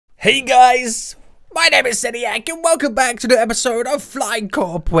Hey guys, my name is Seniac and welcome back to the episode of Flying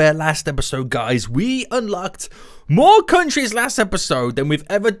Corp, where last episode, guys, we unlocked more countries last episode than we've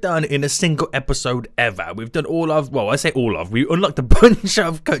ever done in a single episode ever. We've done all of, well, I say all of, we unlocked a bunch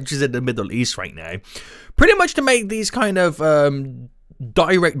of countries in the Middle East right now. Pretty much to make these kind of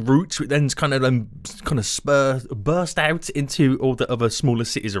direct routes, which then kind of burst out into all the other smaller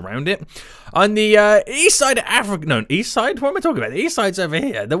cities around it. On the east side of Africa, no, east side? What am I talking about? The east side's over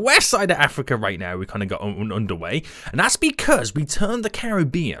here. The west side of Africa right now, we kind of got underway. And that's because we turned the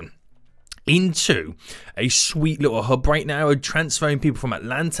Caribbean into a sweet little hub right now of transferring people from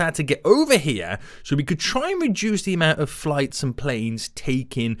Atlanta to get over here so we could try and reduce the amount of flights and planes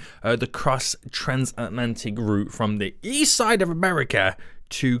taking the cross transatlantic route from the east side of America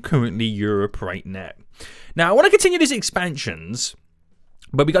to currently Europe right now. Now, I want to continue these expansions,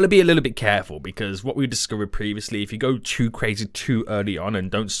 but we got to be a little bit careful because what we discovered previously, if you go too crazy too early on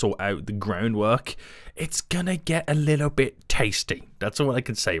and don't sort out the groundwork, it's going to get a little bit tasty. That's all I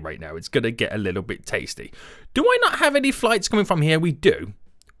can say right now. It's going to get a little bit tasty. Do I not have any flights coming from here? We do.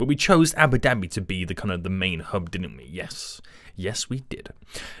 But we chose Abu Dhabi to be the kind of the main hub, didn't we? Yes. Yes, we did.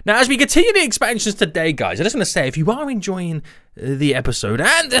 Now, as we continue the expansions today, guys, I just want to say, if you are enjoying the episode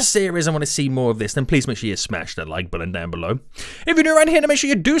and the series and want to see more of this, then please make sure you smash that like button down below. If you're new around here, then make sure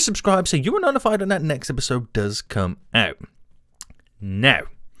you do subscribe so you are notified when that next episode does come out. Now,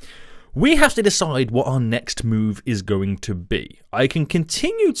 we have to decide what our next move is going to be. I can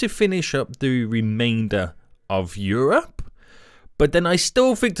continue to finish up the remainder of Europe, but then I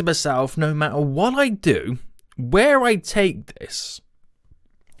still think to myself, no matter what I do, where I take this,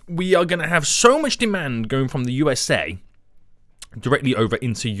 we are going to have so much demand going from the USA directly over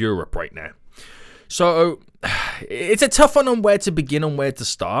into Europe right now. So it's a tough one on where to begin and where to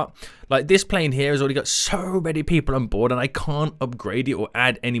start. Like, this plane here has already got so many people on board and I can't upgrade it or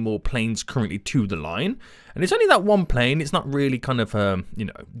add any more planes currently to the line. And it's only that one plane. It's not really kind of, you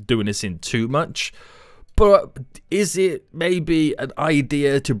know, doing this in too much. But is it maybe an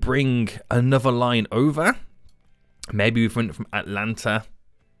idea to bring another line over? Maybe we went from Atlanta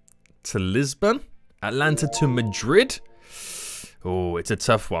to Lisbon, Atlanta to Madrid. Oh, it's a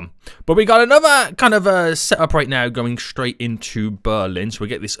tough one. But we got another kind of a setup right now going straight into Berlin. So we'll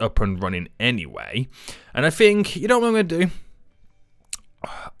get this up and running anyway. And I think, you know what I'm going to do?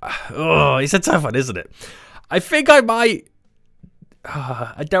 Oh, it's a tough one, isn't it? I think I might...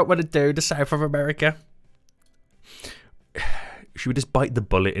 I don't want to do the South of America. Should we just bite the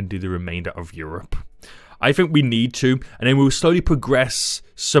bullet and do the remainder of Europe? I think we need to, and then we'll slowly progress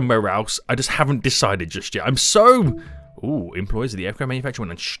somewhere else. I just haven't decided just yet. I'm so... Ooh, employees of the aircraft manufacturer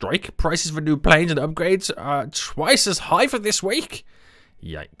went on strike. Prices for new planes and upgrades are twice as high for this week.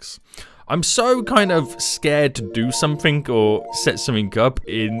 Yikes. I'm so kind of scared to do something or set something up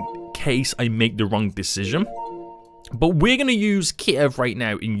in case I make the wrong decision. But we're going to use Kiev right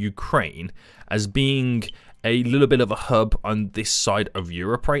now in Ukraine as being a little bit of a hub on this side of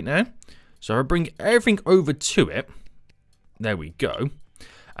Europe right now. So I'll bring everything over to it. There we go.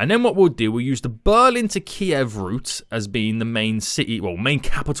 And then what we'll do, we'll use the Berlin to Kiev route as being the main city, well, main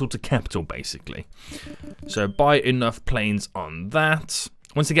capital to capital, basically. So buy enough planes on that.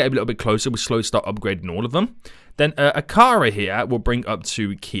 Once they get a little bit closer, we'll slowly start upgrading all of them. Then Ankara here will bring up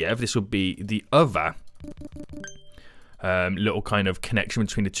to Kiev. This will be the other little kind of connection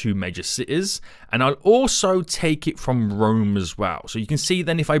between the two major cities. And I'll also take it from Rome as well. So you can see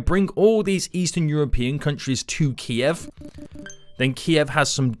then if I bring all these Eastern European countries to Kiev, then Kiev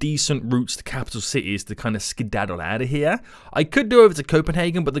has some decent routes to capital cities to kind of skedaddle out of here. I could do over to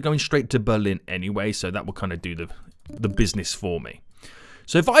Copenhagen, but they're going straight to Berlin anyway, so that will kind of do the business for me.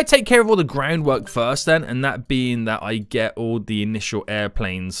 So if I take care of all the groundwork first then, and that being that I get all the initial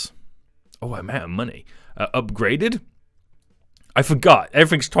airplanes, oh, I'm out of money, upgraded. I forgot.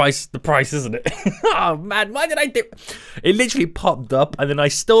 Everything's twice the price, isn't it? Oh, man, why did I do... It literally popped up, and then I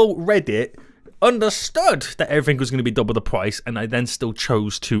still read it, understood that everything was going to be double the price, and I then still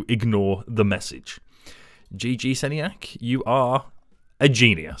chose to ignore the message. GG, Seniac, you are a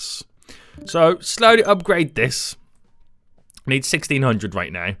genius. So, slowly upgrade this. I need 1600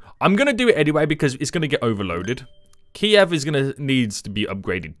 right now. I'm going to do it anyway because it's going to get overloaded. Kiev is going to needs to be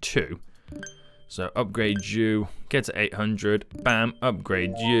upgraded too. So upgrade you, get to 800, bam,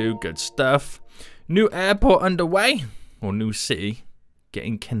 upgrade you, good stuff. New airport underway, or new city,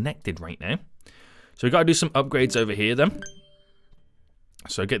 getting connected right now. So we got to do some upgrades over here then.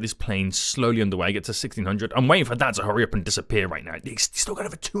 So get this plane slowly underway, get to 1600. I'm waiting for that to hurry up and disappear right now. It's still got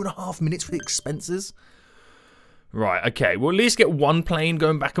over 2.5 minutes for the expenses. Right, okay, we'll at least get one plane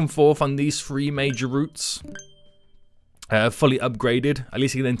going back and forth on these three major routes. fully upgraded. At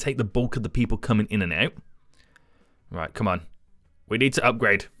least you can then take the bulk of the people coming in and out. Right, come on. We need to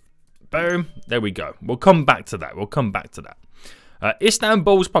upgrade. Boom. There we go. We'll come back to that. We'll come back to that.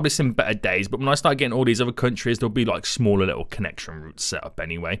 Istanbul's probably some better days, but when I start getting all these other countries, there'll be like smaller little connection routes set up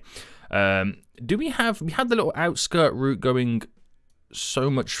anyway. Do we had the little outskirt route going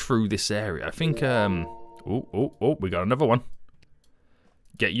so much through this area? I think, oh, we got another one.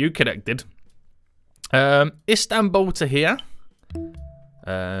 Get you connected. Istanbul to here.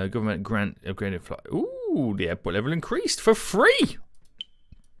 Government grant upgraded flight. Ooh, the airport level increased for free.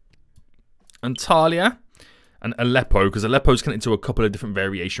 Antalya. And Aleppo, because Aleppo's connected to a couple of different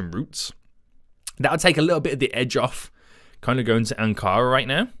variation routes. That'll take a little bit of the edge off. Kind of going to Ankara right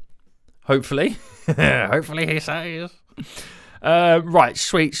now. Hopefully. Hopefully he says. Right,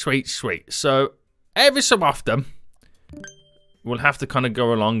 sweet. So, every so often, we'll have to kind of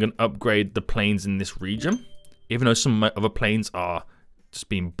go along and upgrade the planes in this region. Even though some of my other planes are just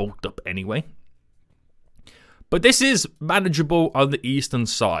being bulked up anyway. But this is manageable on the eastern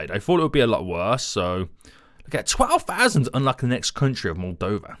side. I thought it would be a lot worse, so... Look at 12,000 to unlock the next country of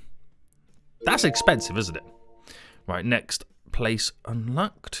Moldova. That's expensive, isn't it? Right, next place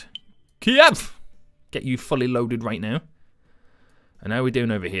unlocked. Kiev! Get you fully loaded right now. And how are we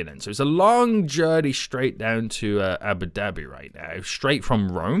doing over here then? So it's a long journey straight down to Abu Dhabi right now. Straight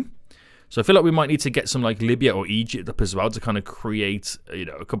from Rome. So I feel like we might need to get some like Libya or Egypt up as well to kind of create, you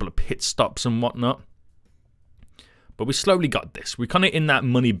know, a couple of pit stops and whatnot. But we slowly got this. We're kind of in that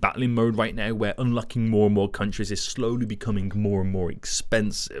money battling mode right now where unlocking more and more countries is slowly becoming more and more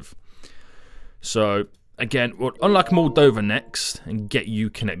expensive. So, again, we'll unlock Moldova next and get you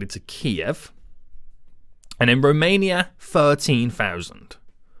connected to Kiev. And then Romania, 13,000.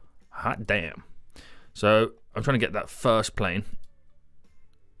 Hot damn. So, I'm trying to get that first plane.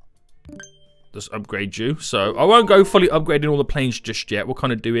 Just upgrade you. So I won't go fully upgrading all the planes just yet. We'll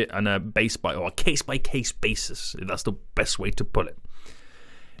kind of do it on a base by or a case by case basis. If that's the best way to put it.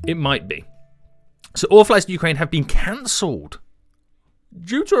 It might be. So all flights to Ukraine have been cancelled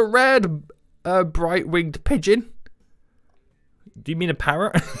due to a red bright-winged pigeon. Do you mean a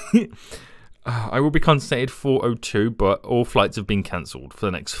parrot? I will be compensated 402, but all flights have been cancelled for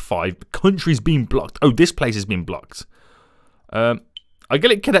the next 5 countries being blocked. Oh, this place has been blocked. I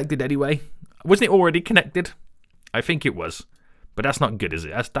get it connected anyway. Wasn't it already connected? I think it was. But that's not good, is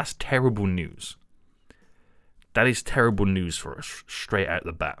it? That's terrible news. That is terrible news for us, straight out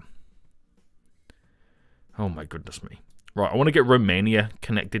the bat. Oh my goodness me. Right, I want to get Romania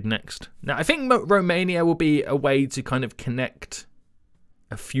connected next. Now, I think Romania will be a way to kind of connect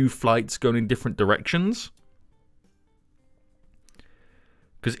a few flights going in different directions.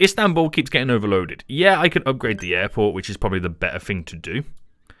 Because Istanbul keeps getting overloaded. Yeah, I could upgrade the airport, which is probably the better thing to do.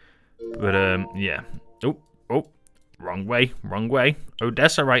 But, yeah. Oh, wrong way.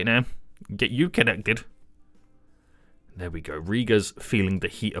 Odessa right now. Get you connected. There we go. Riga's feeling the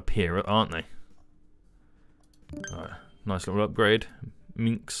heat up here, aren't they? Alright, nice little upgrade.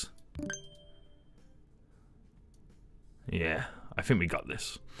 Minks. Yeah, I think we got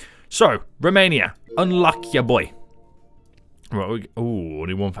this. So, Romania. Unlock your boy. Right,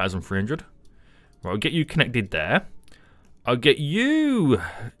 only 1,300. Right, I'll get you connected there. I'll get you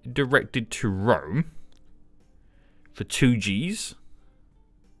directed to Rome for 2 Gs.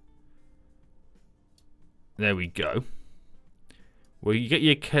 There we go. Will you get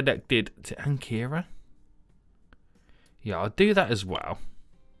you connected to Ankara? Yeah, I'll do that as well.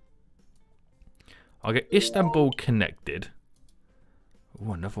 I'll get Istanbul connected.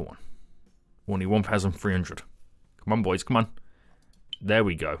 Oh, another one. Only 1,300. Come on, boys, come on. There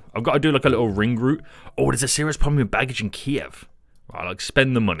we go. I've got to do like a little ring route. Oh, there's a serious problem with baggage in Kiev. Right, I'll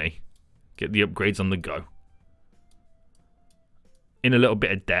spend the money. Get the upgrades on the go. In a little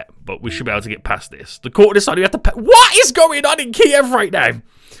bit of debt, but we should be able to get past this. The court decided we have to pay. What is going on in Kiev right now?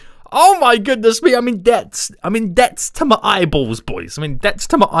 Oh my goodness me, I'm in debts. I'm in debts to my eyeballs, boys. I'm in debts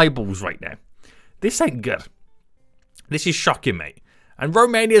to my eyeballs right now. This ain't good. This is shocking, mate. And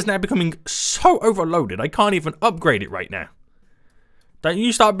Romania is now becoming so overloaded, I can't even upgrade it right now. Don't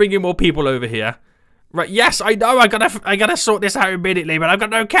you start bringing more people over here. Right, yes, I know, I gotta sort this out immediately, but I've got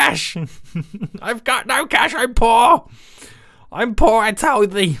no cash. I've got no cash, I'm poor. I'm poor, I tell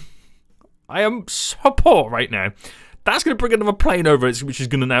thee. I am so poor right now. That's gonna bring another plane over, which is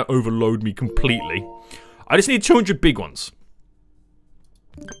gonna now overload me completely. I just need 200 big ones.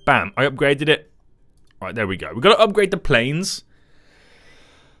 Bam, I upgraded it. Right, there we go. We've got to upgrade the planes.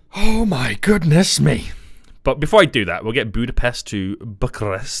 Oh my goodness me. But before I do that, we'll get Budapest to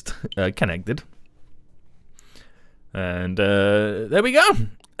Bucharest connected. And there we go.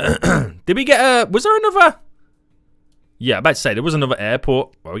 Did we get was there another? Yeah, about to say, there was another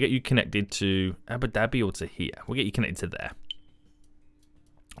airport. Well, we'll get you connected to Abu Dhabi or to here. We'll get you connected to there.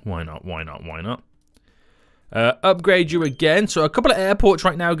 Why not? Why not? Why not? Upgrade you again. So a couple of airports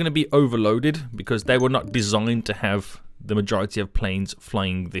right now are going to be overloaded because they were not designed to have the majority of planes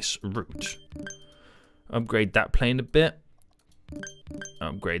flying this route. Upgrade that plane a bit.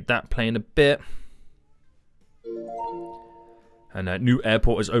 Upgrade that plane a bit. And a new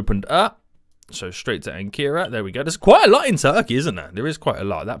airport has opened up. So straight to Ankara. There we go. There's quite a lot in Turkey, isn't there? There is quite a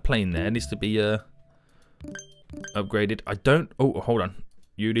lot. That plane there needs to be upgraded. I don't... Oh, hold on.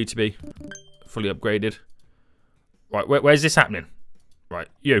 You need to be fully upgraded. Right, where's this happening? Right,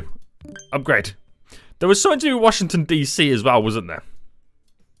 you. Upgrade. There was something to do with Washington, D.C. as well, wasn't there?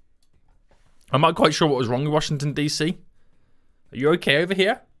 I'm not quite sure what was wrong with Washington, D.C. Are you okay over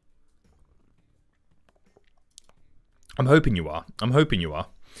here? I'm hoping you are. I'm hoping you are.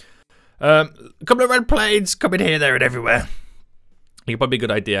 A couple of red planes coming here, there, and everywhere. I think probably a good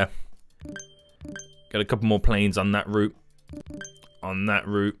idea. Get a couple more planes on that route. On that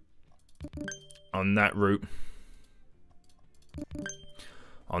route. On that route.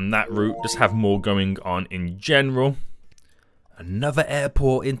 On that route. Just have more going on in general. Another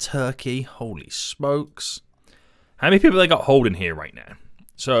airport in Turkey. Holy smokes. How many people they got holding here right now?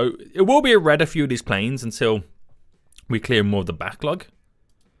 So, it will be a red a few of these planes until we clear more of the backlog.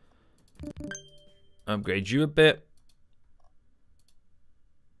 Upgrade you a bit.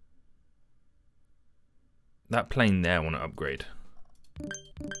 That plane there I want to upgrade.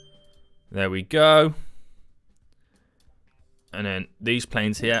 There we go. And then these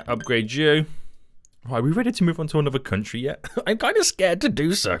planes here, upgrade you. Right, are we ready to move on to another country yet? I'm kind of scared to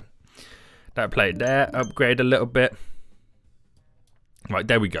do so. That plane there, upgrade a little bit. Right,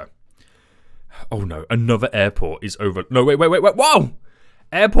 there we go. Oh no, another airport is over. No, wait. Whoa!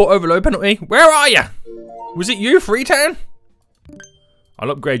 Airport overload penalty. Where are you? Was it you, Freetown? I'll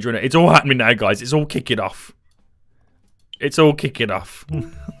upgrade you in it. It's all happening now, guys. It's all kicking off. It's all kicking off.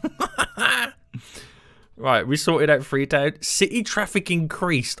 Right, we sorted out Freetown. City traffic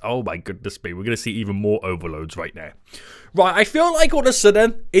increased. Oh my goodness me. We're going to see even more overloads right now. Right, I feel like all of a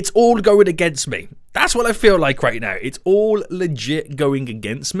sudden, it's all going against me. That's what I feel like right now. It's all legit going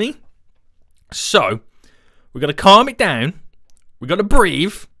against me. So, we're going to calm it down. We got to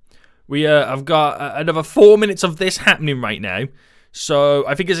breathe. I've got another 4 minutes of this happening right now. So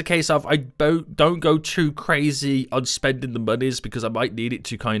I think it's a case of I don't go too crazy on spending the monies because I might need it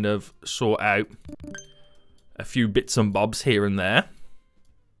to kind of sort out a few bits and bobs here and there.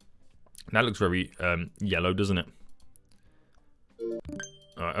 That looks very yellow, doesn't it?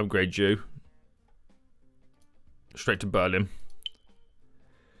 Alright, upgrade you. Straight to Berlin.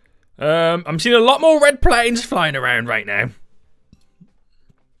 I'm seeing a lot more red planes flying around right now.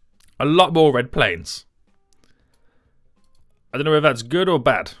 A lot more red planes. I don't know if that's good or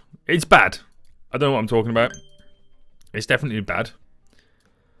bad. It's bad. I don't know what I'm talking about. It's definitely bad.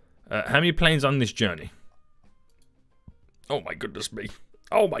 How many planes on this journey? Oh my goodness me.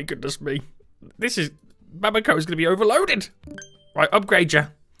 Oh my goodness me. This is... Bamako is going to be overloaded. Right, upgrade you.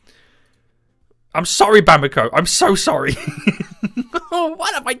 I'm sorry, Bamako. I'm so sorry. Oh,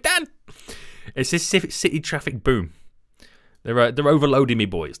 what have I done? It's this city traffic boom. They're overloading me,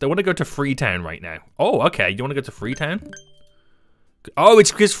 boys. They want to go to Freetown right now. Oh, okay. You want to go to Freetown? Oh,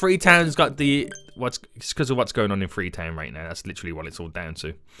 it's because Freetown's got the... It's because of what's going on in Freetown right now. That's literally what it's all down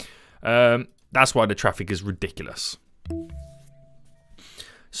to. That's why the traffic is ridiculous.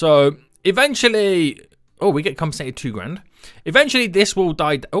 So, eventually... Oh, we get compensated $2,000. Eventually, this will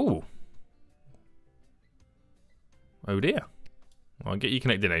die... Oh. Oh, dear. I'll get you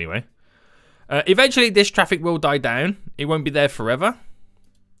connected anyway. Eventually, this traffic will die down. It won't be there forever.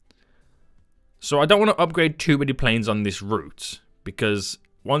 So I don't want to upgrade too many planes on this route. Because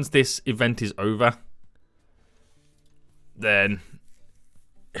once this event is over, then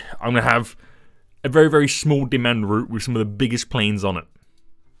I'm going to have a very, very small demand route with some of the biggest planes on it.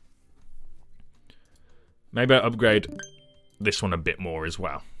 Maybe I'll upgrade this one a bit more as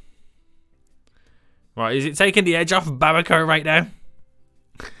well. Right, is it taking the edge off of Bamako right now?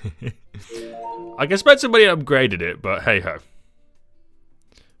 I can spend some money and upgraded it, but hey ho.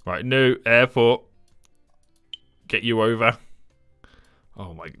 Right, new airport. Get you over.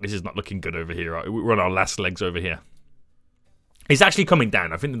 Oh my, this is not looking good over here. Right? We're on our last legs over here. It's actually coming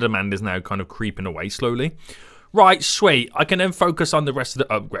down. I think the demand is now kind of creeping away slowly. Right, sweet. I can then focus on the rest of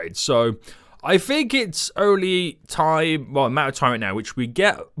the upgrades. So, I think it's only time, well, amount of time right now, which we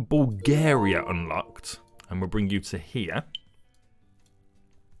get Bulgaria unlocked. And we'll bring you to here.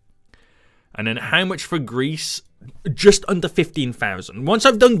 And then how much for Greece? Just under 15,000. Once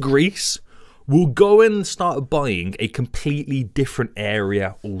I've done Greece, we'll go and start buying a completely different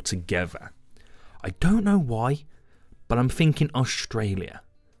area altogether. I don't know why, but I'm thinking Australia.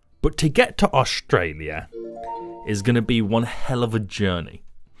 But to get to Australia is going to be one hell of a journey.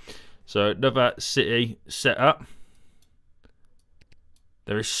 So another city set up.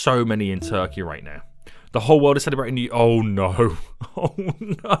 There is so many in Turkey right now. The whole world is celebrating New Year. Oh no. Oh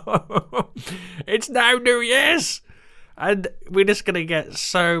no. It's now New Year's. And we're just going to get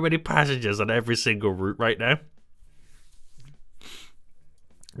so many passengers on every single route right now.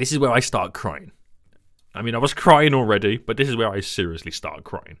 This is where I start crying. I mean, I was crying already, but this is where I seriously start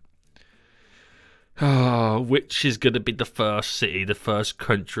crying. Which is going to be the first city, the first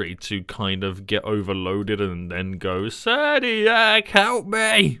country to kind of get overloaded and then go, Seniac, help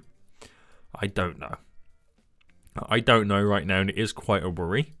me! I don't know. I don't know right now, and it is quite a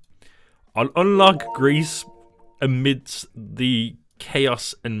worry. I'll unlock Greece amidst the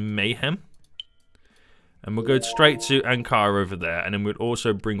chaos and mayhem. And we'll go straight to Ankara over there, and then we'll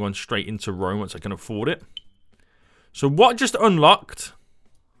also bring one straight into Rome once I can afford it. So what just unlocked?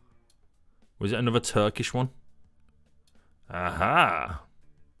 Was it another Turkish one? Aha.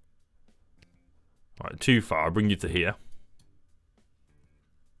 Right, too far. I'll bring you to here.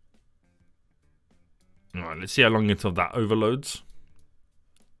 Alright, let's see how long until that overloads.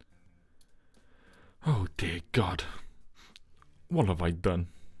 Oh dear God. What have I done?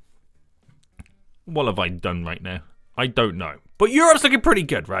 What have I done right now? I don't know. But Europe's looking pretty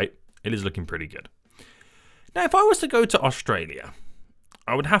good, right? It is looking pretty good. Now, if I was to go to Australia,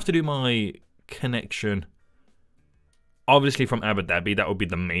 I would have to do my connection, obviously from Abu Dhabi. That would be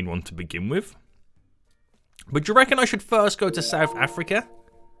the main one to begin with. But do you reckon I should first go to South Africa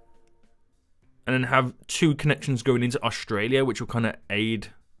and then have 2 connections going into Australia, which will kind of aid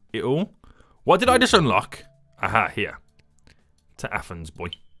it all? What did I just unlock? Aha, here. To Athens, boy.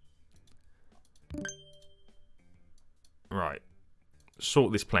 Right.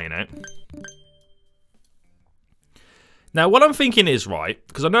 Sort this plane out. Now, what I'm thinking is, right,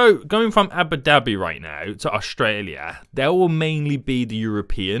 because I know going from Abu Dhabi right now to Australia, there will mainly be the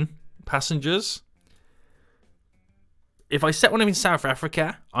European passengers. If I set one up in South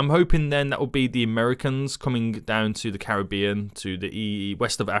Africa, I'm hoping then that will be the Americans coming down to the Caribbean, to the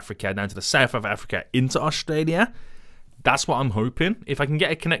west of Africa, down to the south of Africa, into Australia. That's what I'm hoping. If I can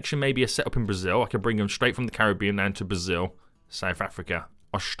get a connection, maybe a setup in Brazil, I can bring them straight from the Caribbean down to Brazil, South Africa,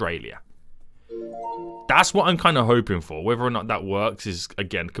 Australia. That's what I'm kind of hoping for. Whether or not that works is,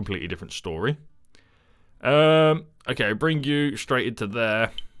 again, a completely different story. Okay, bring you straight into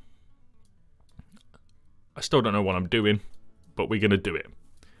there. I still don't know what I'm doing, but we're going to do it.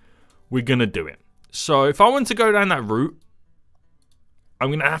 We're going to do it. So if I want to go down that route, I'm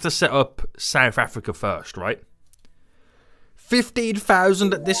going to have to set up South Africa first, right?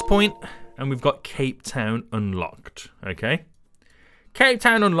 15,000 at this point, and we've got Cape Town unlocked, okay? Cape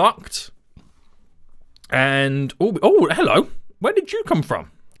Town unlocked. And, oh, hello. Where did you come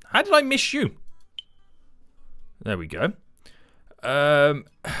from? How did I miss you? There we go.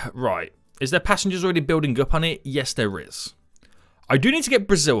 Right. Is there passengers already building up on it? Yes, there is. I do need to get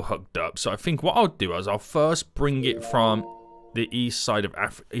Brazil hooked up. So I think what I'll do is I'll first bring it from the east side of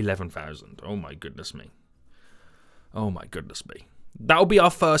Africa. 11,000. Oh, my goodness me. Oh, my goodness me. That'll be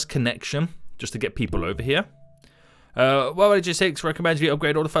our first connection, just to get people over here. Well, Logistics recommends we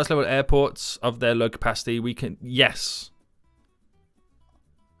upgrade all the first level airports of their low capacity. We can, yes.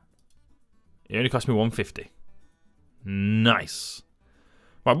 It only cost me 150. Nice.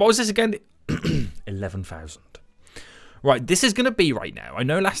 Right, what was this again? 11,000. Right, this is going to be right now. I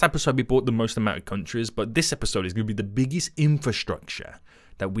know last episode we bought the most amount of countries, but this episode is going to be the biggest infrastructure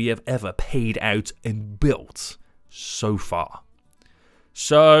that we have ever paid out and built so far.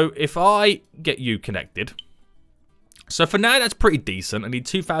 So if I get you connected. So for now, that's pretty decent. I need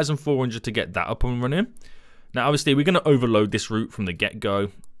 2,400 to get that up and running. Now, obviously, we're going to overload this route from the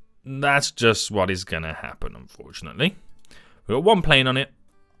get-go. That's just what is going to happen, unfortunately. We've got one plane on it.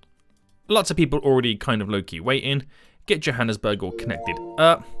 Lots of people already kind of low-key waiting. Get Johannesburg all connected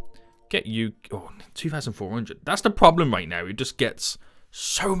up. Get you... Oh, 2,400. That's the problem right now. It just gets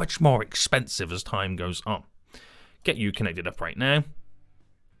so much more expensive as time goes on. Get you connected up right now.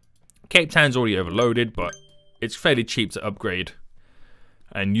 Cape Town's already overloaded, but it's fairly cheap to upgrade.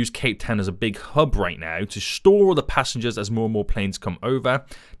 And use Cape Town as a big hub right now to store all the passengers as more and more planes come over.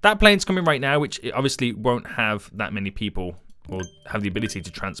 That plane's coming right now, which obviously won't have that many people or have the ability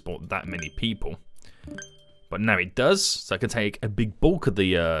to transport that many people. But now it does, so I can take a big bulk of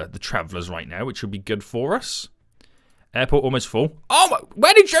the travellers right now, which will be good for us. Airport almost full. Oh,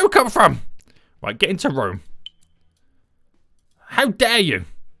 where did you come from? Right, get into Rome. How dare you?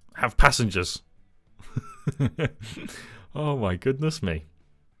 have passengers. Oh my goodness me.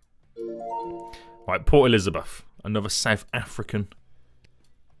 Right, Port Elizabeth. Another South African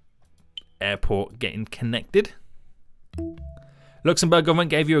airport getting connected. Luxembourg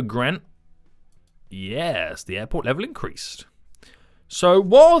government gave you a grant. Yes, the airport level increased. So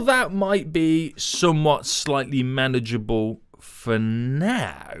while that might be somewhat slightly manageable for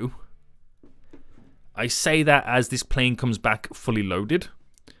now, I say that as this plane comes back fully loaded,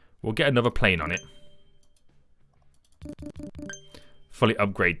 we'll get another plane on it. Fully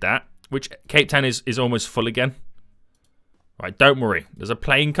upgrade that, which Cape Town is almost full again. Right, don't worry. There's a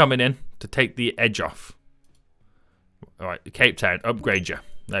plane coming in to take the edge off. All right, Cape Town, upgrade you.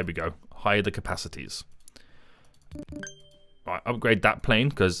 There we go. Higher the capacities. Right, upgrade that plane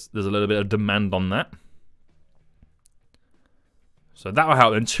because there's a little bit of demand on that. So that will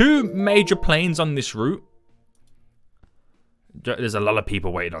help. And 2 major planes on this route. There's a lot of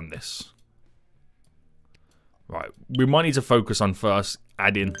people waiting on this. Right, we might need to focus on first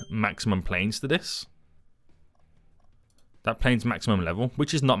adding maximum planes to this. That plane's maximum level,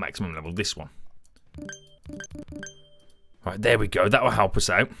 which is not maximum level, this one. Right, there we go. That will help us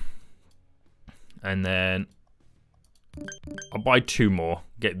out. And then I'll buy 2 more.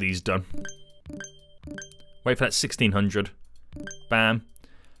 Get these done. Wait for that 1600. Bam.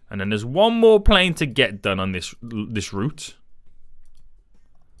 And then there's 1 more plane to get done on this route.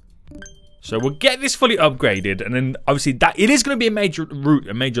 So we'll get this fully upgraded, and then obviously that it is going to be a major route,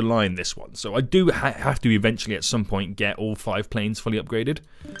 a major line, this one. So I do have to eventually at some point get all 5 planes fully upgraded.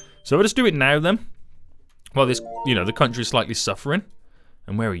 So we'll just do it now then. Well, this, you know, the country is slightly suffering.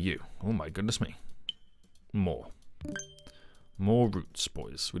 And where are you? Oh my goodness me. More routes,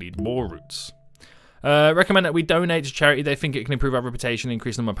 boys. We need more routes. Recommend that we donate to charity. They think it can improve our reputation,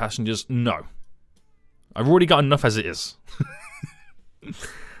 increase the number of passengers. No. I've already got enough as it is.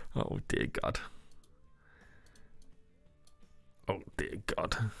 Oh dear God. Oh dear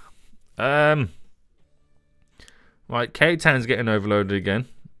God. Right, Cape Town's getting overloaded again.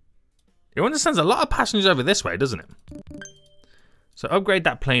 It understands a lot of passengers over this way, doesn't it? So upgrade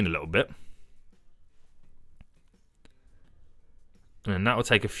that plane a little bit. And that will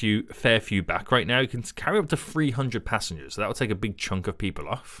take a fair few back. Right now you can carry up to 300 passengers. So that will take a big chunk of people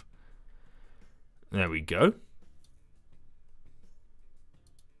off. There we go.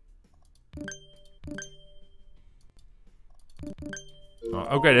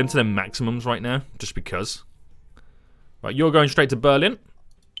 I'll upgrade them to the maximums right now, just because. Right, you're going straight to Berlin.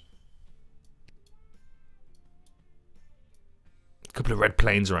 A couple of red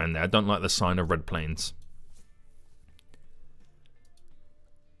planes around there. I don't like the sign of red planes.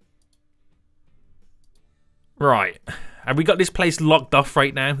 Right. Have we got this place locked off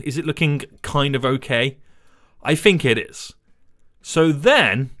right now? Is it looking kind of okay? I think it is. So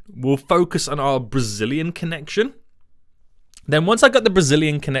then we'll focus on our Brazilian connection. Then once I got the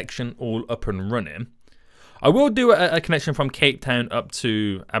Brazilian connection all up and running, I will do a connection from Cape Town up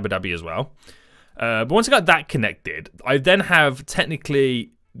to Abu Dhabi as well. But once I got that connected, I then have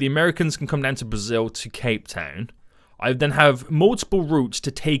technically the Americans can come down to Brazil to Cape Town. I then have multiple routes to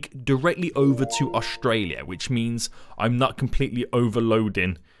take directly over to Australia, which means I'm not completely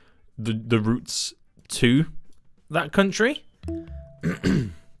overloading the routes to that country.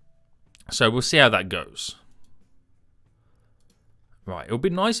 So we'll see how that goes. Right, it would be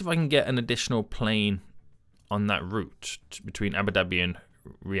nice if I can get an additional plane on that route between Abu Dhabi and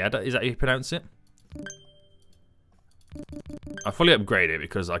Riyadh. Is that how you pronounce it? I fully upgrade it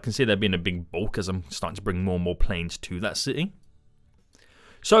because I can see there being a big bulk as I'm starting to bring more and more planes to that city.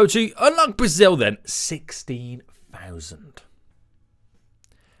 So to unlock Brazil then, 16,000.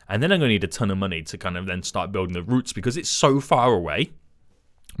 And then I'm going to need a ton of money to kind of then start building the routes because it's so far away.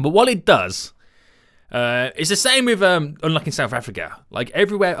 But what it does, it's the same with unlocking South Africa. Like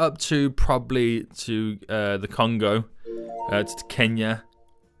everywhere up to probably to the Congo, to Kenya.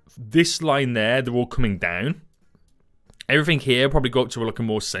 This line there, they're all coming down. Everything here probably go up to like a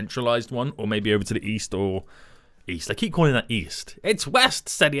more centralized one, or maybe over to the east or east. I keep calling that east. It's west,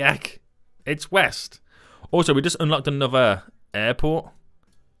 Seniac. It's west. Also, we just unlocked another airport,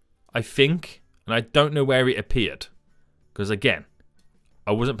 I think, and I don't know where it appeared. Because again,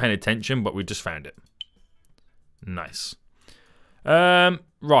 I wasn't paying attention, but we just found it. Nice. Right,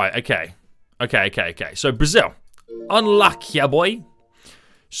 okay. Okay. So Brazil. Unlock ya, boy.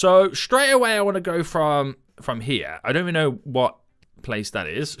 So straight away I want to go from here. I don't even know what place that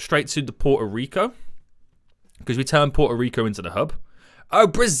is. Straight to the Puerto Rico. Because we turn Puerto Rico into the hub. Oh,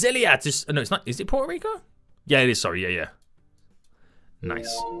 Brasilia. No, it's not. Is it Puerto Rico? Yeah, it is. Sorry. Yeah.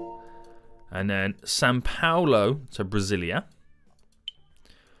 Nice. And then Sao Paulo to Brasilia.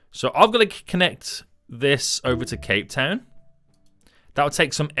 So I've got to connect this over to Cape Town. That'll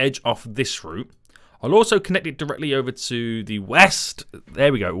take some edge off this route. I'll also connect it directly over to the west.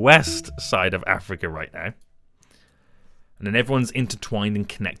 There we go. West side of Africa right now. And then everyone's intertwined and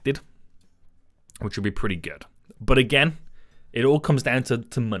connected, which will be pretty good. But again, it all comes down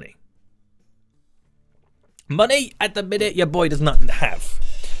to money. Money, at the minute, your boy does not have.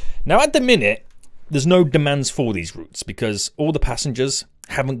 Now, at the minute, there's no demands for these routes because all the passengers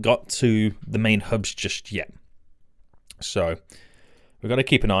haven't got to the main hubs just yet. So we've got to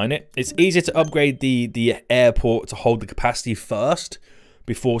keep an eye on it. It's easier to upgrade the airport to hold the capacity first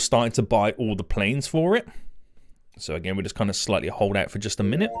before starting to buy all the planes for it. So again, we just kind of slightly hold out for just a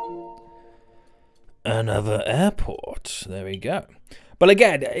minute. Another airport. There we go. But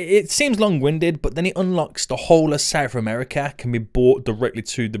again, it seems long-winded, but then it unlocks the whole of South America can be brought directly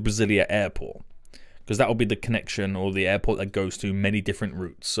to the Brasilia airport. Because that will be the connection or the airport that goes to many different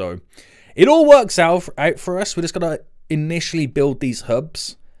routes. So it all works out for us. We just got to initially build these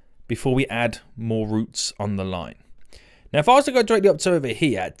hubs before we add more routes on the line. Now, if I was to go directly up to over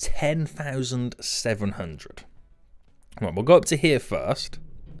here, 10,700. Right, we'll go up to here first.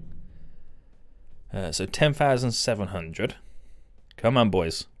 So 10,700. Come on,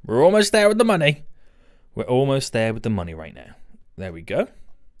 boys. We're almost there with the money. We're almost there with the money right now. There we go.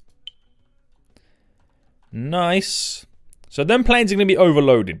 Nice. So them planes are going to be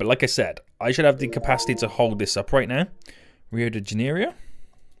overloaded. But like I said, I should have the capacity to hold this up right now. Rio de Janeiro.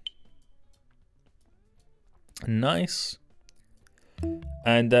 Nice.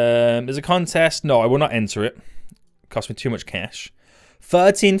 And there's a contest. No, I will not enter it. Cost me too much cash.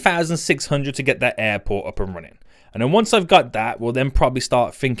 13,600 to get that airport up and running. And then once I've got that, we'll then probably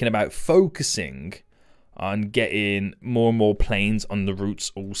start thinking about focusing on getting more and more planes on the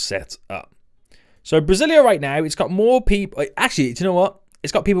routes all set up. So Brasilia right now, it's got more people. Actually, do you know what?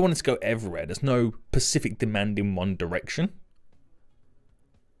 It's got people wanting to go everywhere. There's no specific demand in one direction.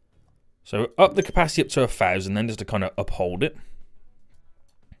 So up the capacity up to 1,000 then just to kind of uphold it.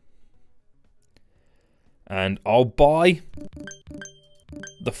 And I'll buy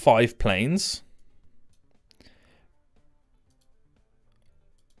the 5 planes.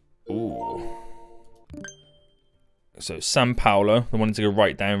 Ooh. So Sao Paulo, the one to go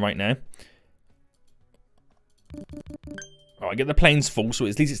right down right now. Oh, I get the planes full, so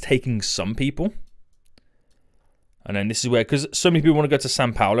at least it's taking some people. And then this is where, because so many people want to go to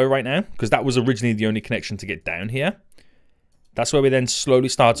Sao Paulo right now, because that was originally the only connection to get down here. That's where we then slowly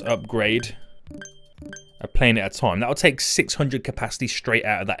start to upgrade a plane at a time. That'll take 600 capacity straight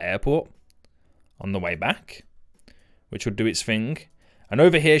out of that airport on the way back, which will do its thing. And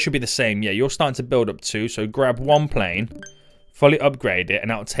over here should be the same. Yeah, you're starting to build up too. So grab one plane, fully upgrade it,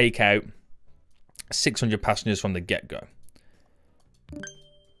 and that'll take out 600 passengers from the get-go.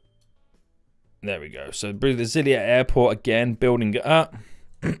 There we go. So Brasilia Airport again, building it up.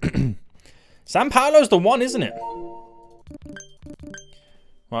 Sao Paulo's the one, isn't it?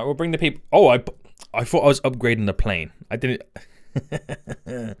 Right, we'll bring the people. Oh, I thought I was upgrading the plane. I didn't.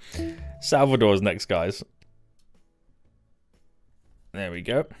 Salvador's next, guys. There we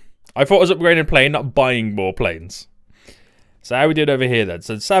go. I thought I was upgrading a plane, not buying more planes. So how we did over here then?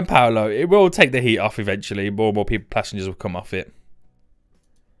 So Sao Paulo, it will take the heat off eventually. More and more people, passengers will come off it.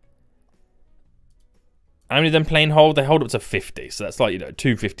 How many of them plane hold? They hold up to 50. So that's like,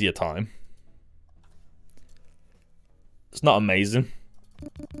 250 a time. It's not amazing.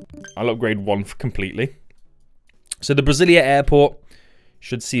 I'll upgrade one completely. So the Brasilia airport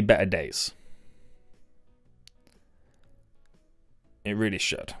should see better days. It really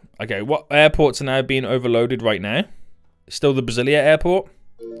should. Okay, what airports are now being overloaded right now? Still the Brasilia airport.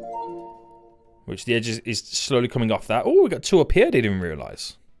 Which the edge is slowly coming off that. Oh, we got 2 up here, didn't even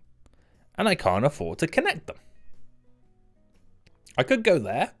realise. And I can't afford to connect them. I could go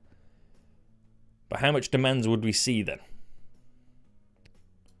there. But how much demands would we see then?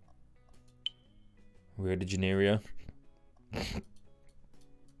 Rio de Janeiro.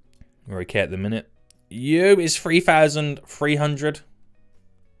 We're okay at the minute. You is 3,300.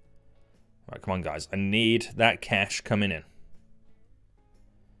 Right, come on, guys. I need that cash coming in.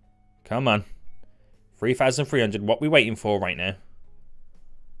 Come on. 3,300. What are we waiting for right now?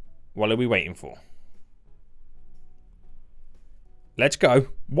 What are we waiting for? Let's go.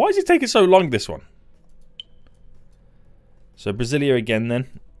 Why is it taking so long, this one? So, Brasilia again, then.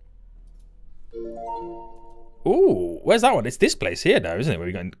 Ooh, where's that one? It's this place here now, isn't it? Where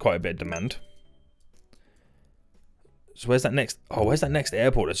we're getting quite a bit of demand. So, where's that next? Oh, where's that next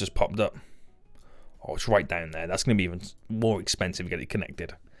airport that's just popped up? Oh, it's right down there. That's going to be even more expensive to get it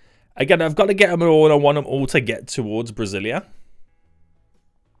connected. Again, I've got to get them all. I want them all to get towards Brasilia.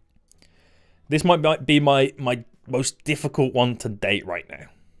 This might be my most difficult one to date right now.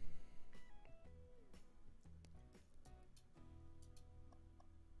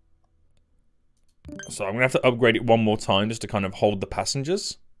 So I'm going to have to upgrade it one more time just to kind of hold the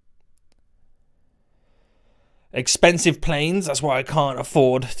passengers. Expensive planes, that's why I can't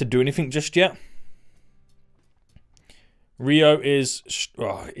afford to do anything just yet. Rio is...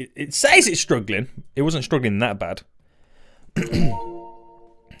 Oh, it says it's struggling. It wasn't struggling that bad.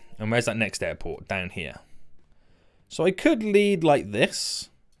 And where's that next airport? Down here. So I could lead like this.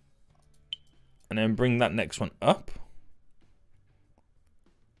 And then bring that next one up.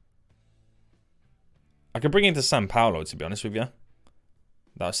 I could bring it into Sao Paulo, to be honest with you.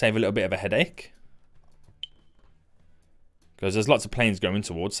 That'll save a little bit of a headache. Because there's lots of planes going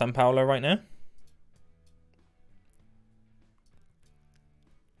towards Sao Paulo right now.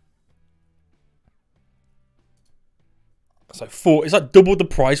 It's like double the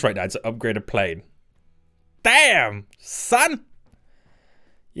price right now to upgrade a plane. Damn, son.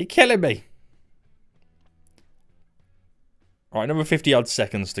 You're killing me. Alright, another 50 odd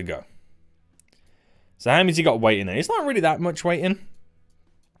seconds to go. So how many's he got waiting there? It's not really that much waiting.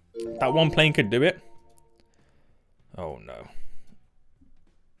 That one plane could do it. Oh no.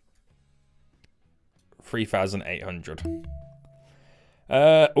 3,800.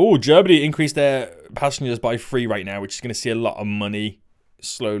 Oh, Germany increased their passengers by 3 right now, which is going to see a lot of money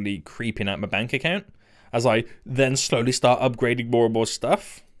slowly creeping out my bank account as I then slowly start upgrading more and more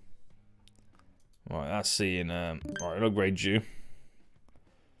stuff. Right, that's seeing. Right, I'll upgrade you.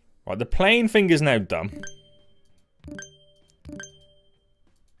 Right, the plane thing is now done.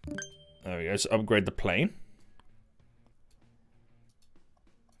 There we go. Let's upgrade the plane.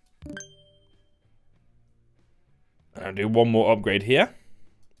 I'll do one more upgrade here.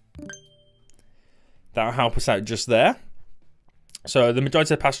 That'll help us out just there. So the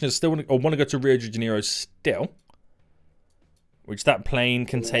majority of the passengers still want to go to Rio de Janeiro still. Which that plane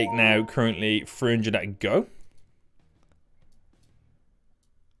can take now, currently 300 at a go.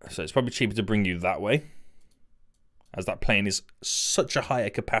 So it's probably cheaper to bring you that way. As that plane is such a higher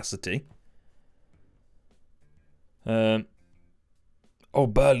capacity. Oh,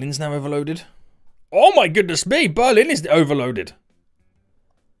 Berlin's now overloaded. Oh my goodness me, Berlin is overloaded.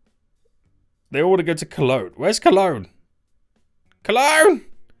 They all want to go to Cologne. Where's Cologne? Cologne!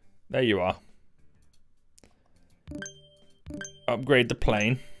 There you are. Upgrade the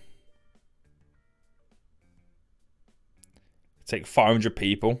plane. Take 500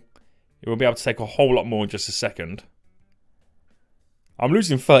 people. It will be able to take a whole lot more in just a second. I'm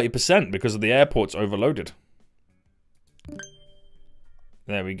losing 30% because of the airport's overloaded.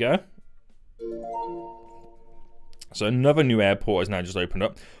 There we go. So another new airport has now just opened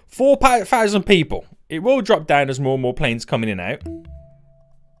up. 4,000 people. It will drop down as more and more planes come in and out.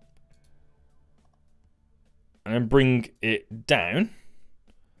 And then bring it down.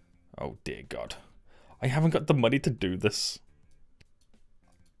 Oh dear God. I haven't got the money to do this.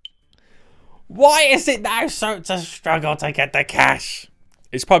 Why is it now such a struggle to get the cash?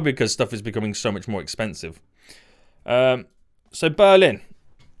 It's probably because stuff is becoming so much more expensive. So Berlin.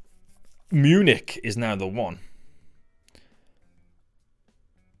 Munich is now the one.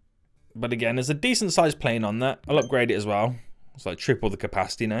 But again, there's a decent sized plane on that. I'll upgrade it as well. It's like triple the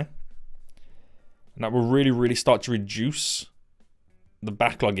capacity now. And that will really, really start to reduce the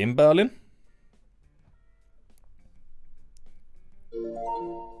backlog in Berlin.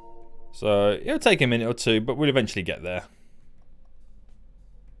 So it'll take a minute or two, but we'll eventually get there.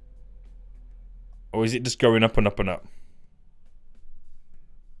 Or is it just going up and up and up?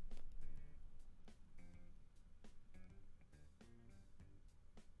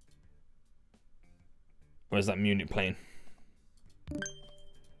 Where's that Munich plane?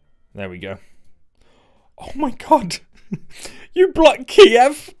 There we go. Oh my God. You blocked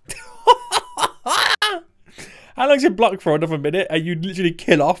Kiev. How long's it blocked for? Another minute? And you literally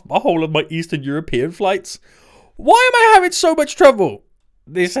kill off a whole of my Eastern European flights? Why am I having so much trouble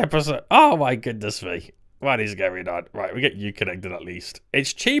this episode? Oh my goodness me. What is going on? Right, we get you connected at least.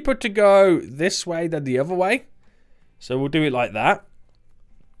 It's cheaper to go this way than the other way. So we'll do it like that.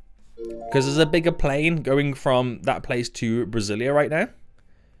 Because there's a bigger plane going from that place to Brasilia right now.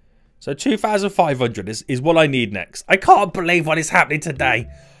 So 2,500 is what I need next. I can't believe what is happening today.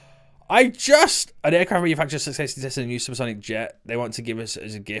 An aircraft manufacturer successfully tested a new supersonic jet. They want to give us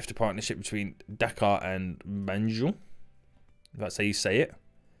as a gift a partnership between Dakar and Banjul. If that's how you say it.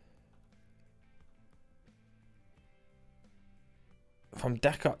 From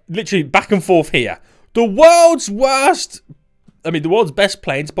Dakar. Literally back and forth here. The world's worst... the world's best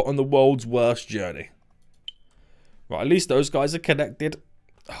planes, but on the world's worst journey. Right, at least those guys are connected.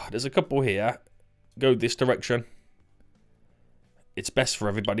 There's a couple here. Go this direction. It's best for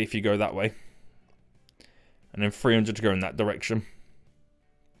everybody if you go that way. And then 300 to go in that direction.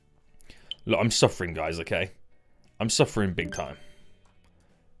 Look, I'm suffering, guys, okay? I'm suffering big time.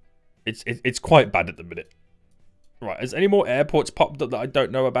 It's quite bad at the minute. Right, has any more airports popped up that I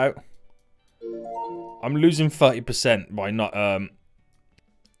don't know about? I'm losing 30% by not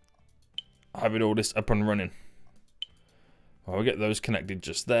having all this up and running. Well, we'll get those connected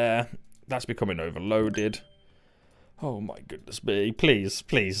just there. That's becoming overloaded. Oh my goodness me. Please,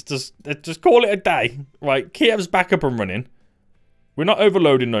 please, just call it a day. Right, Kiev's back up and running. We're not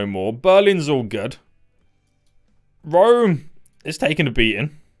overloading no more. Berlin's all good. Rome is taking a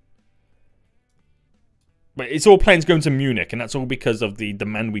beating. But it's all planes going to Munich, and that's all because of the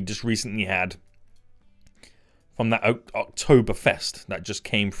demand we just recently had from that Oktoberfest that just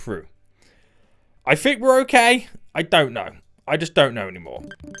came through. I think we're okay. I don't know. I just don't know anymore.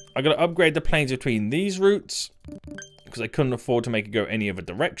 I gotta upgrade the planes between these routes because I couldn't afford to make it go any other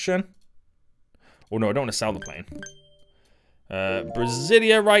direction. Oh no, I don't want to sell the plane.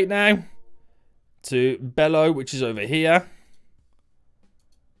 Brasilia right now to Belo, which is over here.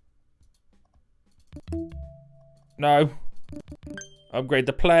 No. Upgrade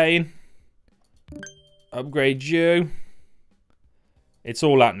the plane. Upgrade you. It's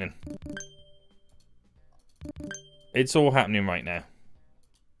all happening. It's all happening right now.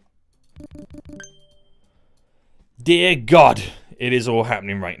 Dear God, it is all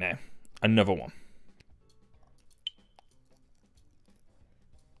happening right now. Another one.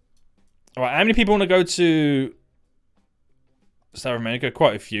 Alright, how many people want to go to South America?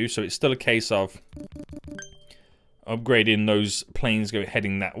 Quite a few, so it's still a case of upgrading those planes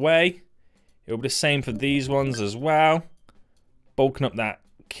heading that way. It'll be the same for these ones as well. Bulking up that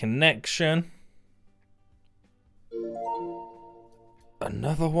connection.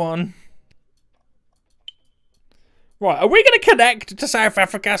 Another one. Right, are we going to connect to South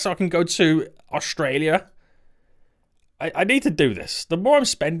Africa so I can go to Australia? I need to do this. The more I'm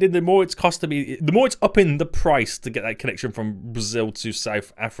spending, the more it's costing me. The more it's upping the price to get that connection from Brazil to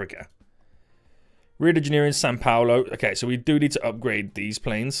South Africa. Rio de Janeiro and Sao Paulo. Okay, so we do need to upgrade these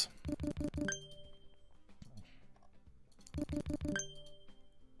planes.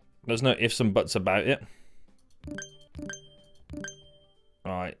 There's no ifs and buts about it.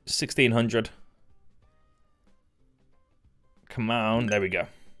 Alright, 1600. Come on, there we go.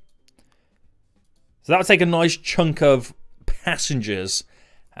 So that'll take a nice chunk of passengers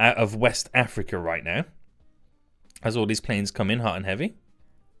out of West Africa right now. As all these planes come in hot and heavy.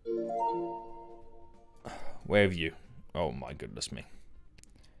 Where have you? Oh my goodness me.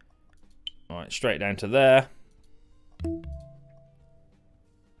 Alright, straight down to there.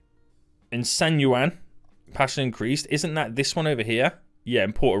 In San Juan, passenger increased. Isn't that this one over here? Yeah,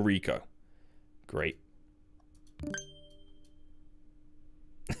 in Puerto Rico. Great.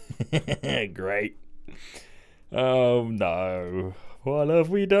 Great. Oh no. What have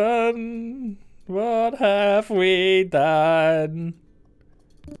we done? What have we done?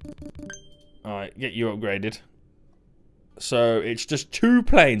 Alright, get you upgraded. So it's just 2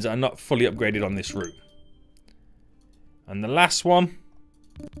 planes that are not fully upgraded on this route. And the last one.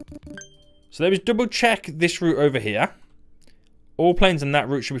 So let me double check this route over here. All planes on that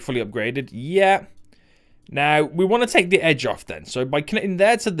route should be fully upgraded. Yeah. Now, we want to take the edge off then. So by connecting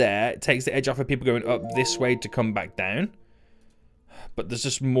there to there, it takes the edge off of people going up this way to come back down. But there's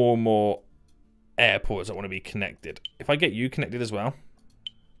just more and more airports that want to be connected. If I get you connected as well.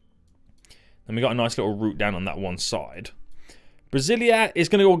 Then we got a nice little route down on that one side. Brasilia is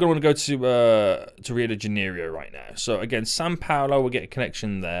going to go to Rio de Janeiro right now. So again, Sao Paulo will get a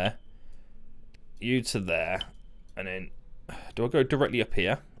connection there. You to there. And then, do I go directly up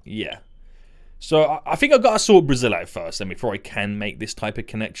here? Yeah. So I think I've got to sort Brazil out first then before I can make this type of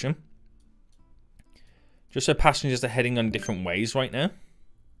connection. Just so passengers are heading on different ways right now.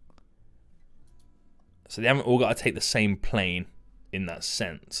 So they haven't all got to take the same plane in that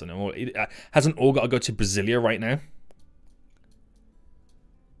sense. And it hasn't all got to go to Brasilia right now.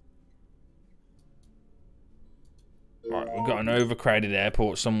 Right, we've got an overcrowded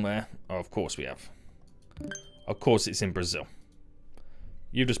airport somewhere. Oh, of course we have. Of course it's in Brazil.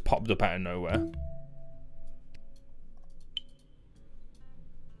 You just popped up out of nowhere.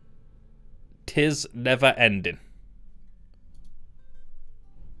 Tis never ending.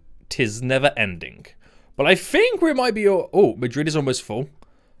 Tis never ending. But I think we might be... Oh, Madrid is almost full.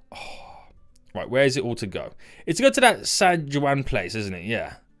 Oh. Right, where is it all to go? It's to go to that San Juan place, isn't it?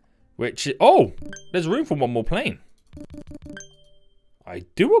 Yeah. Which... Oh, there's room for one more plane. I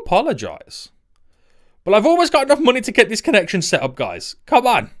do apologize. But I've almost got enough money to get this connection set up, guys. Come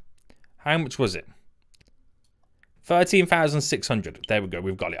on. How much was it? 13,600. There we go.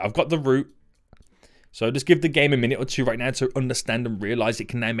 We've got it. I've got the route. So just give the game a minute or two right now to understand and realize it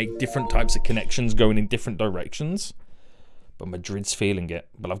can now make different types of connections going in different directions. But Madrid's feeling it.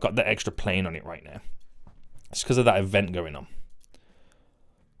 But I've got the extra plane on it right now. It's because of that event going on.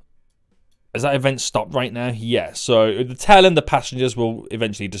 Has that event stopped right now? Yeah. So the tail end, the passengers will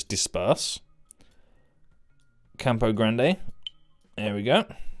eventually just disperse. Campo Grande. There we go.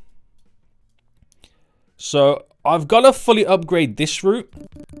 So I've got to fully upgrade this route.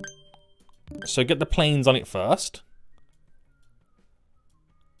 So get the planes on it first.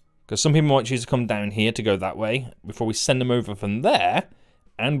 Because some people might choose to come down here to go that way before we send them over from there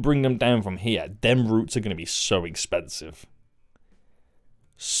and bring them down from here. Them routes are going to be so expensive.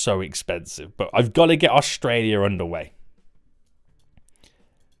 So expensive. But I've got to get Australia underway.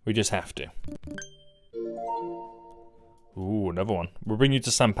 We just have to. Ooh, another one. We'll bring you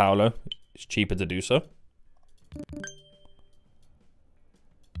to Sao Paulo. It's cheaper to do so.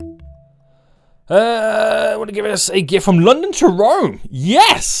 I want to give us a gift from London to Rome.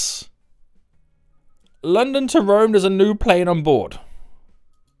 Yes! London to Rome, there's a new plane on board.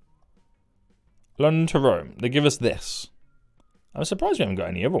 London to Rome. They give us this. I'm surprised we haven't got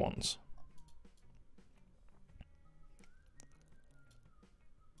any other ones.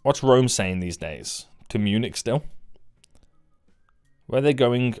 What's Rome saying these days? To Munich still? Where are they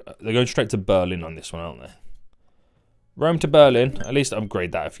going? They're going straight to Berlin on this one, aren't they? Rome to Berlin. At least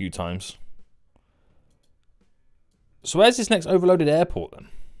upgrade that a few times. So where's this next overloaded airport then?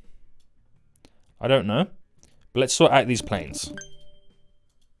 I don't know. But let's sort out these planes.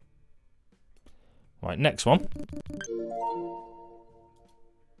 Right, next one.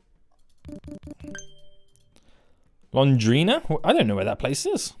 Londrina? I don't know where that place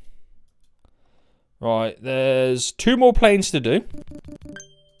is. Right, there's 2 more planes to do.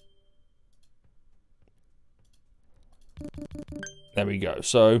 There we go.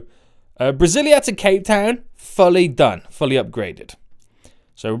 So, Brasilia to Cape Town, fully done. Fully upgraded.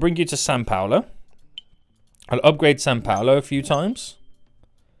 So, we'll bring you to Sao Paulo. I'll upgrade Sao Paulo a few times.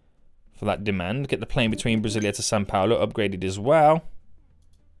 For that demand. Get the plane between Brasilia to Sao Paulo upgraded as well.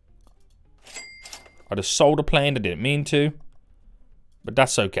 I just sold a plane. I didn't mean to. But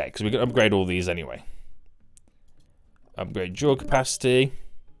that's okay, because we can upgrade all these anyway. Upgrade your capacity.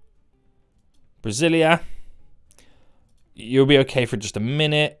 Brasilia. You'll be okay for just a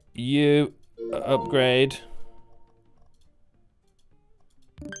minute. You upgrade.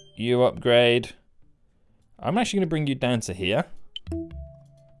 You upgrade. I'm actually going to bring you down to here.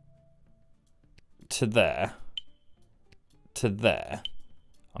 To there. To there.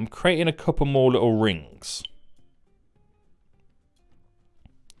 I'm creating a couple more little rings.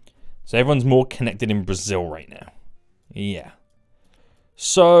 So everyone's more connected in Brazil right now. Yeah.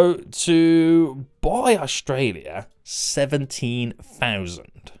 So to buy Australia,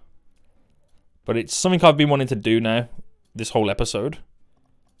 17,000. But it's something I've been wanting to do now, this whole episode.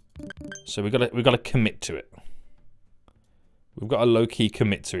 So we've got to commit to it. We've got a low-key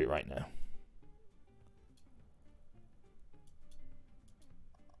commit to it right now.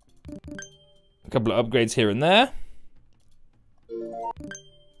 A couple of upgrades here and there.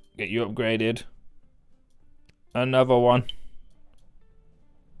 Get you upgraded. Another one.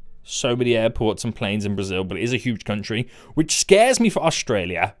 So many airports and planes in Brazil, but it is a huge country, which scares me for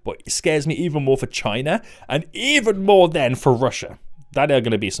Australia, but it scares me even more for China, and even more then for Russia. That are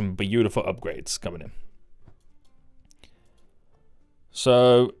going to be some beautiful upgrades coming in.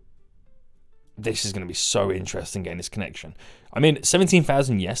 So, this is going to be so interesting getting this connection. I mean,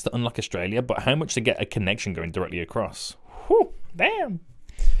 17,000, yes, to unlock Australia, but how much to get a connection going directly across? Whew, damn.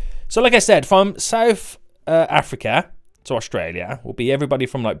 So, like I said, from South Africa to Australia will be everybody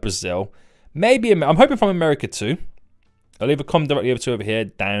from like Brazil, maybe I'm hoping from America too. I'll either come directly over here,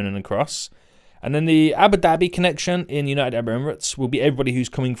 down and across, and then the Abu Dhabi connection in United Arab Emirates will be everybody who's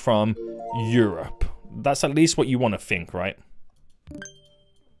coming from Europe. That's at least what you want to think, right?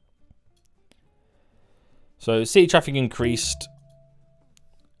 So city traffic increased.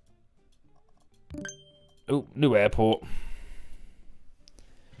 Oh, new airport.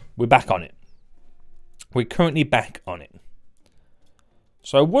 We're back on it. We're currently back on it.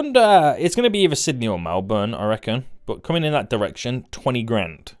 So I wonder, it's going to be either Sydney or Melbourne, I reckon. But coming in that direction, 20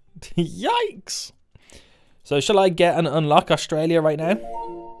 grand. Yikes. So shall I get and unlock Australia right now?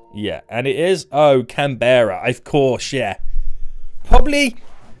 Yeah, and it is, oh, Canberra. Of course, yeah. Probably,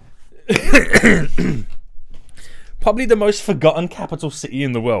 probably the most forgotten capital city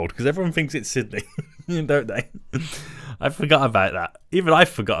in the world. Because everyone thinks it's Sydney, don't they? I forgot about that. Even I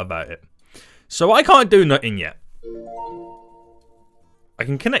forgot about it. So I can't do nothing yet. I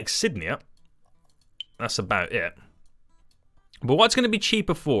can connect Sydney up. That's about it. But what's going to be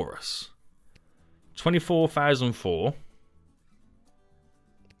cheaper for us? 24,004.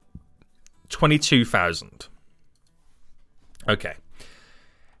 22,000. Okay.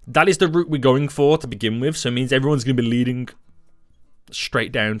 That is the route we're going for to begin with. So it means everyone's going to be leading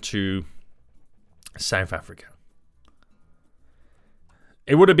straight down to South Africa.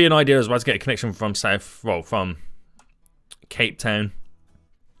 It would have been an idea as well to get a connection from from Cape Town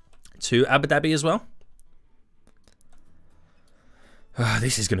to Abu Dhabi as well.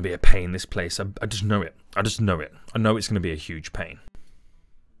 This is going to be a pain, this place. I just know it. I just know it. I know it's going to be a huge pain.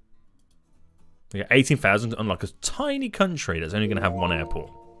 We got 18,000 unlike a tiny country that's only going to have one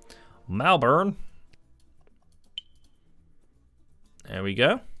airport. Melbourne. There we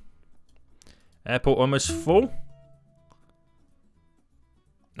go. Airport almost full.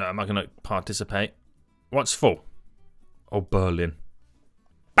 No, I'm not going to participate. What's full? Oh, Berlin.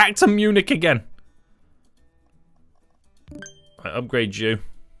 Back to Munich again. I upgrade you.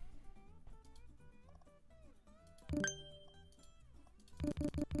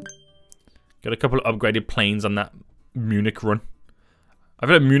 Got a couple of upgraded planes on that Munich run. I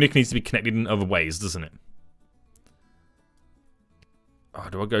feel like Munich needs to be connected in other ways, doesn't it? Oh,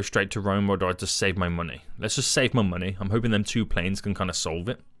 do I go straight to Rome or do I just save my money? Let's just save my money. I'm hoping them 2 planes can kind of solve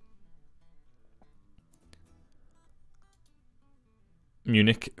it.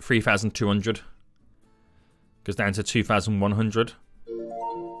 Munich, 3,200. Goes down to 2,100.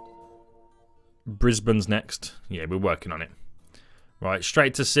 Brisbane's next. Yeah, we're working on it. Right,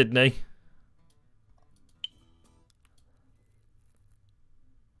 straight to Sydney.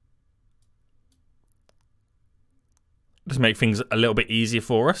 Just make things a little bit easier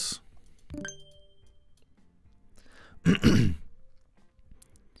for us. So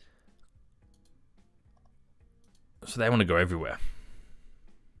they want to go everywhere.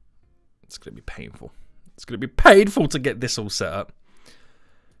 It's going to be painful. It's going to be painful to get this all set up.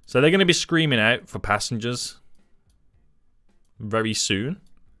 So they're going to be screaming out for passengers very soon.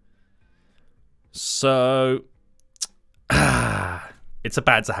 So it's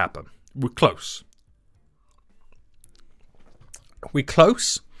about to happen. We're close. We're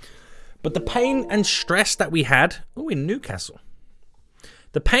close. But the pain and stress that we had... Oh, in Newcastle.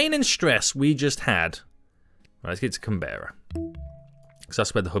 The pain and stress we just had... Right, let's get to Canberra. Because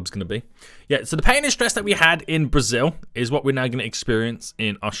that's where the hub's going to be. Yeah, so the pain and stress that we had in Brazil is what we're now going to experience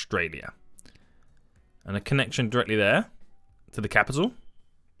in Australia. And a connection directly there to the capital.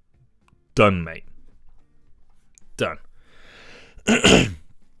 Done, mate. Done.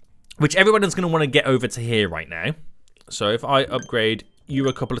 Which everyone's going to want to get over to here right now. So if I upgrade you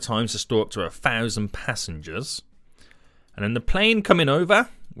a couple of times to store up to 1,000 passengers. And then the plane coming over,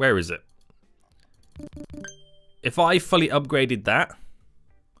 where is it? If I fully upgraded that.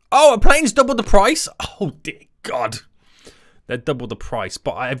 Oh, a plane's double the price? Oh, dear God. They're double the price,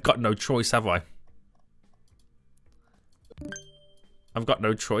 but I've got no choice, have I? I've got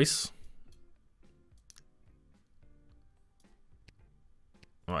no choice.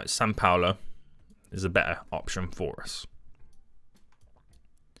 Alright, Sao Paulo is a better option for us.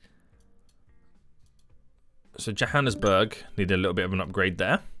 So Johannesburg need a little bit of an upgrade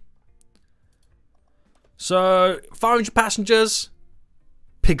there. So 500 passengers,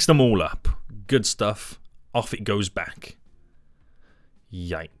 picks them all up. Good stuff. Off it goes back.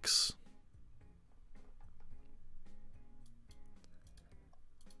 Yikes.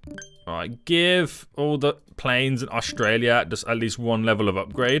 Alright, give all the planes in Australia just at least one level of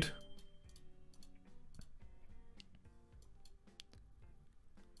upgrade.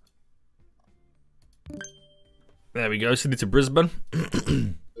 There we go, Sydney to Brisbane.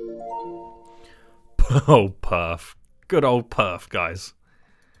 Oh, Perth. Good old Perth, guys.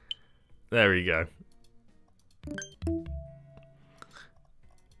 There we go.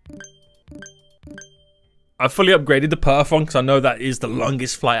 I fully upgraded the Perth one because I know that is the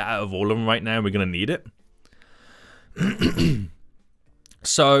longest flight out of all of them right now. We're going to need it.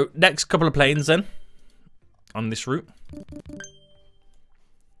 So, next couple of planes then on this route.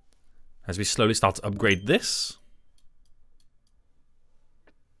 As we slowly start to upgrade this.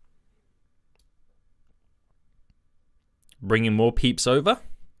 Bringing more peeps over.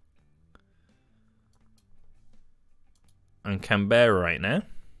 And Canberra right now.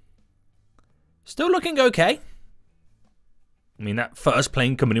 Still looking okay. I mean, that first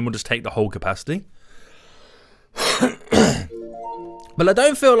plane coming in will just take the whole capacity. But I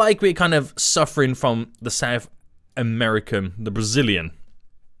don't feel like we're kind of suffering from the South American, the Brazilian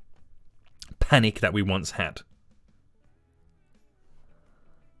panic that we once had.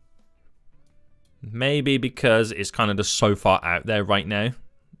 Maybe because it's kind of just so far out there right now.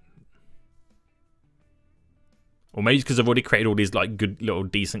 Or maybe it's because I've already created all these like good little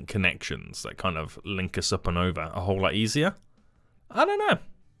decent connections that kind of link us up and over a whole lot easier. I don't know.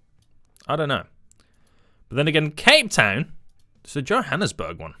 I don't know. But then again, Cape Town, it's a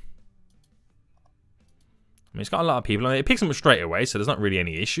Johannesburg one. I mean, it's got a lot of people. I mean, it picks them up straight away, so there's not really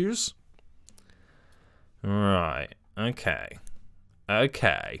any issues. Right. Okay.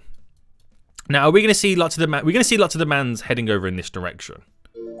 Okay. Now, are we going to see lots of demand? We're going to see lots of demands heading over in this direction.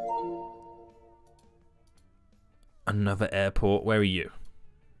 Another airport. Where are you?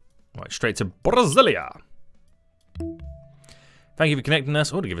 Right, straight to Brasilia. Thank you for connecting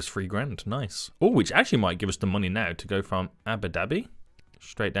us. Oh, to give us $3,000. Nice. Oh, which actually might give us the money now to go from Abu Dhabi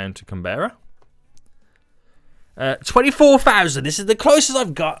straight down to Canberra. 24,000. This is the closest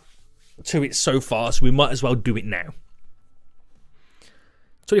I've got to it so far, so we might as well do it now.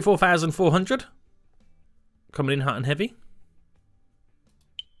 24,400. Coming in hot and heavy.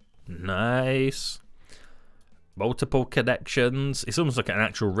 Nice. Multiple connections. It's almost like an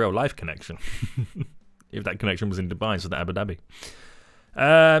actual real life connection. If that connection was in Dubai instead of Abu Dhabi.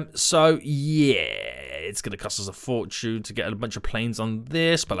 So yeah, it's going to cost us a fortune to get a bunch of planes on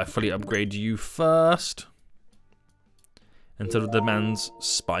this, but I fully upgrade you first until the demands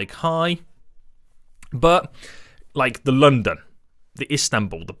spike high. But like the London, the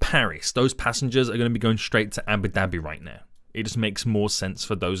Istanbul, the Paris, those passengers are going to be going straight to Abu Dhabi right now. It just makes more sense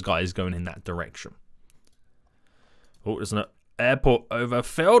for those guys going in that direction. Oh, there's an airport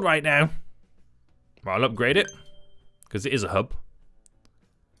overfilled right now. Well, I'll upgrade it because it is a hub.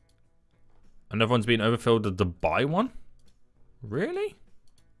 Another one's been overfilled, the Dubai one? Really?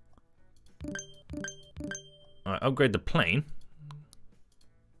 Alright, upgrade the plane.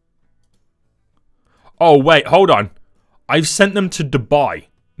 Oh, wait, hold on. I've sent them to Dubai,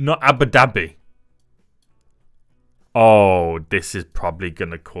 not Abu Dhabi. Oh, this is probably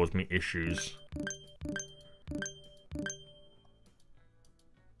going to cause me issues.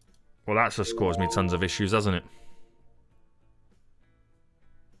 Well, that's just caused me tons of issues, hasn't it?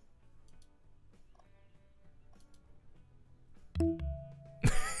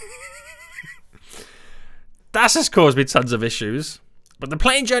 That's just caused me tons of issues. But the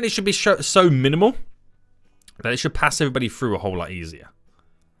plane journey should be so minimal that it should pass everybody through a whole lot easier.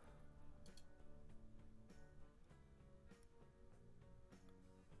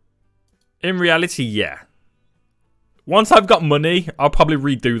 In reality, yeah. Once I've got money, I'll probably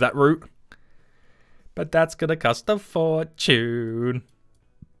redo that route. But that's going to cost a fortune.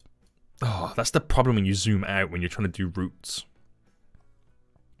 Oh, that's the problem when you zoom out when you're trying to do routes.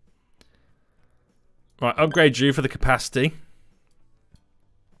 Right, upgrade you for the capacity.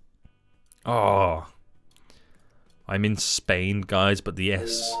 Oh. I'm in Spain, guys, but the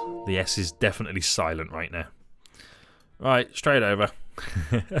S is definitely silent right now. Right, straight over.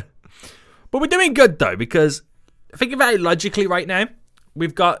 But we're doing good, though, because think about it logically right now.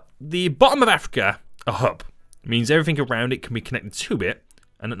 We've got the bottom of Africa, a hub. It means everything around it can be connected to it,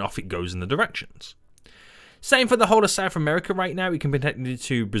 and then off it goes in the directions. Same for the whole of South America right now. We can be connected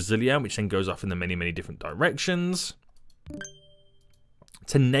to Brasilia, which then goes off in the many, many different directions.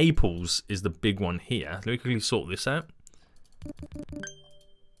 To Naples is the big one here. Let me quickly sort this out.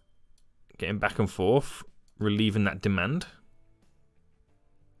 Getting back and forth, relieving that demand.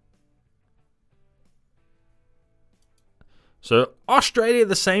 So Australia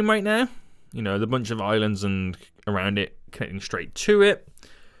the same right now. You know, the bunch of islands and around it connecting straight to it.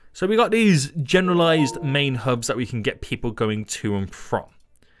 So we got these generalized main hubs that we can get people going to and from.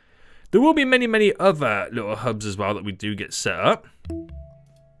 There will be many, many other little hubs as well that we do get set up.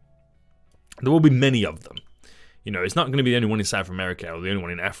 There will be many of them. You know, it's not going to be the only one in South America or the only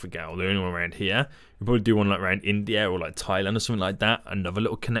one in Africa or the only one around here. We'll probably do one like around India or like Thailand or something like that. Another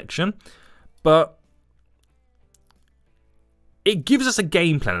little connection. But it gives us a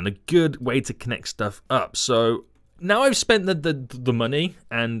game plan and a good way to connect stuff up. So now I've spent the money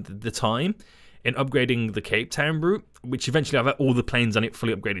and the time in upgrading the Cape Town route, which eventually I've had all the planes on it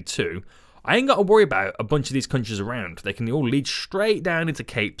fully upgraded to. I ain't got to worry about a bunch of these countries around. They can all lead straight down into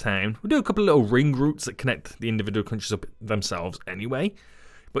Cape Town. We'll do a couple of little ring routes that connect the individual countries up themselves anyway.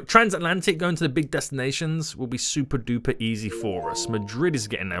 But transatlantic, going to the big destinations, will be super duper easy for us. Madrid is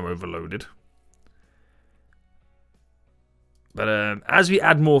getting now overloaded. But as we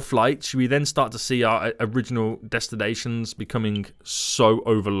add more flights, we then start to see our original destinations becoming so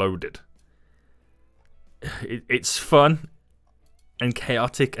overloaded. It's fun and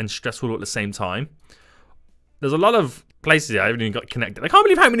chaotic and stressful all at the same time. There's a lot of places I haven't even got connected. I can't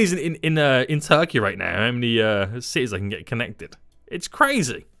believe how many is in Turkey right now. How many cities I can get connected. It's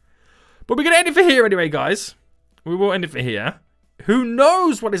crazy. But we're going to end it for here anyway, guys. We will end it for here. Who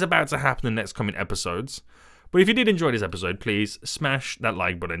knows what is about to happen in the next coming episodes. But if you did enjoy this episode, please smash that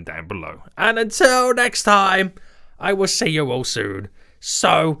like button down below. And until next time, I will see you all soon.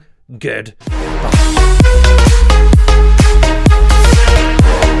 So good. Bye.